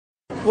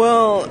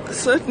Well,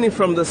 certainly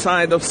from the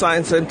side of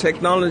science and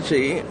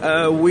technology,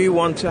 we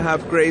want to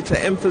have greater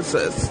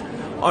emphasis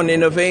on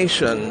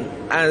innovation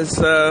as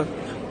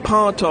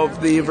part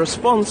of the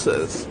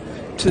responses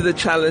to the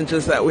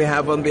challenges that we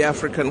have on the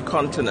African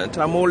continent.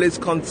 I'm always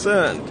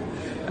concerned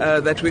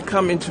that we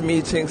come into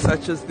meetings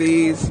such as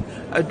these,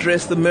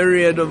 address the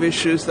myriad of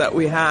issues that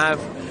we have,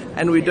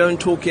 and we don't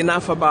talk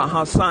enough about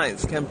how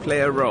science can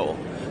play a role.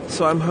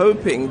 So I'm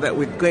hoping that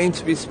we're going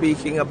to be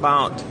speaking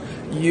about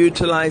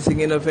utilizing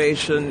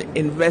innovation,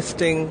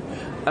 investing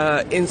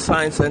in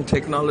science and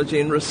technology,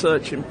 in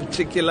research in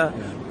particular,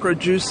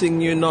 producing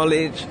new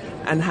knowledge,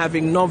 and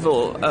having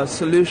novel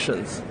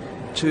solutions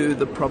to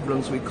the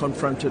problems we're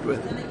confronted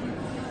with.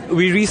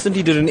 We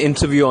recently did an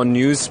interview on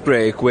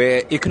Newsbreak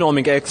where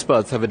economic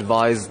experts have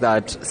advised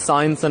that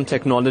science and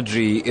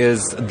technology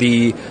is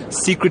the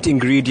secret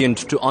ingredient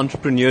to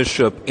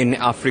entrepreneurship in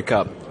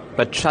Africa.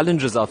 But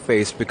challenges are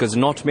faced because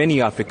not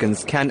many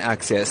Africans can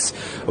access,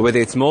 whether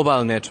it's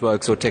mobile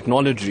networks or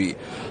technology.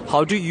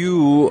 How do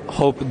you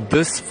hope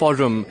this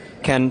forum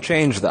can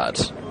change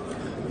that?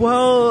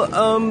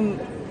 Well,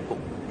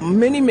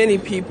 many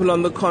people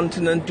on the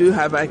continent do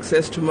have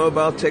access to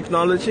mobile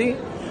technology,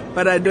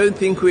 but I don't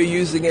think we're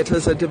using it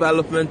as a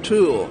development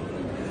tool.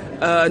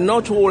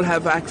 Not all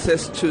have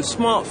access to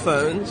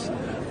smartphones,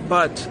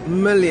 but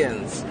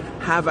millions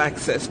have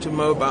access to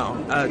mobile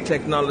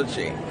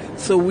technology.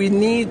 So we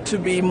need to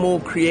be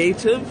more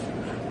creative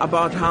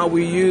about how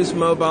we use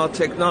mobile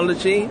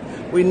technology.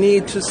 We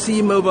need to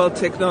see mobile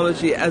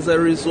technology as a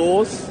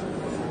resource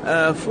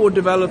for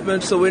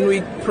development. So when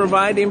we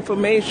provide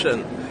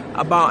information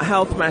about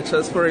health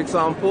matters, for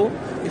example,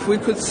 if we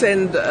could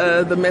send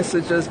the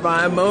messages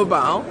via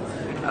mobile,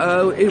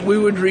 we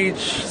would reach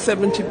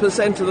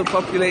 70% of the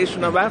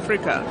population of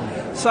Africa.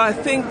 So I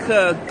think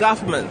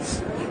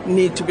governments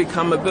need to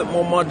become a bit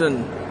more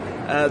modern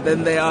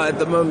than they are at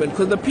the moment,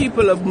 because the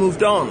people have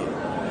moved on.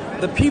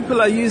 The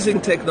people are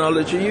using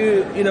technology.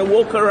 You know,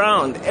 walk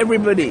around,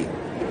 everybody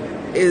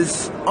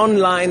is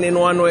online in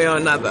one way or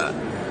another.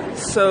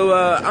 So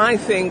I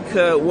think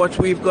what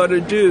we've got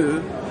to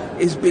do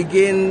is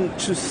begin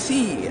to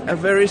see a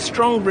very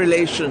strong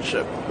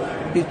relationship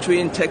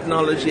between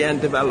technology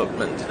and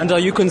development. And are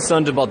you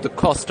concerned about the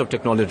cost of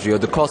technology or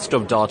the cost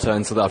of data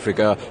in South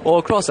Africa or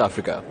across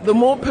Africa? The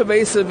more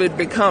pervasive it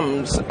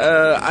becomes,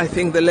 I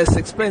think the less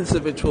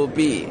expensive it will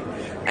be.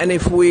 And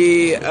if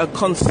we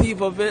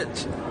conceive of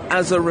it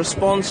as a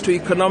response to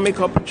economic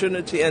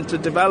opportunity and to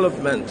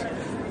development,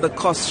 the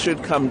costs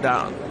should come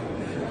down.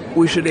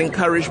 We should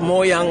encourage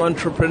more young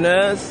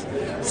entrepreneurs,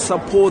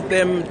 support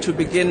them to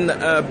begin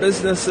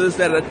businesses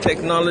that are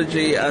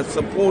technology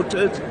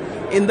supported.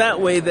 In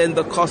that way, then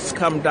the costs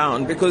come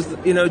down, because,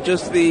 you know,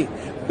 just the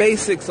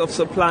basics of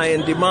supply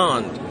and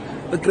demand,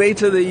 the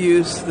greater the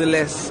use, the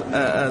less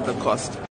the cost.